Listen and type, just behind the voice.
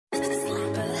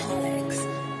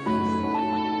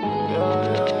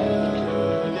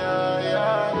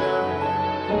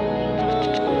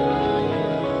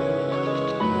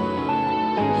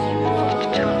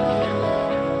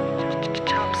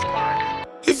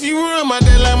If you ruin my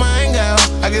day like my anger,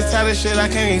 I get tired of shit I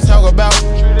can't even talk about.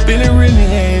 Being a real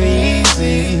nigga ain't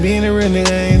easy. Being a real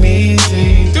nigga ain't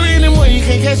easy. 3 in the morning, you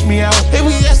can't catch me out. If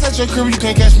we ask at your crib, you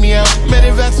can't catch me out. Made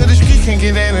it back to the street, can't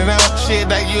get in and out. Shit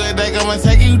like you a dyke, I'ma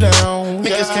take you down.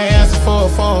 Niggas can't answer for a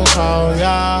phone call,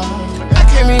 y'all. I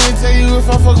can't even tell you if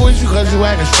I fuck with you, cause you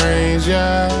acting strange,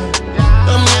 yeah.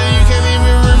 You can't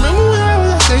even remember when I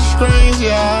was acting strange,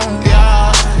 yeah.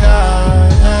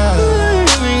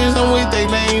 Niggas don't wait, they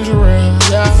dangerous,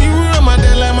 yeah. If you ruin my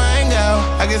day like my anger,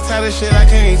 I get tired of shit I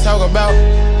can't even talk about.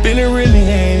 Being a real nigga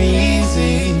ain't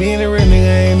easy. Being a real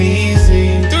nigga ain't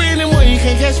easy. 3 in the morning, you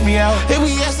can't catch me out. If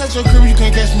we ask at your crib, you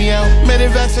can't catch me out. Made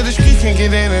it back to the street, can't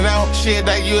get in and out. Shit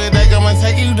like you a dyke, I'ma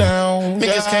take you down.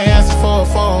 Niggas can't answer for a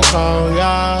phone call,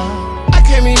 y'all. I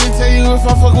can't even tell you if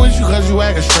I fuck with you, cause you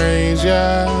acting strange,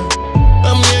 yeah.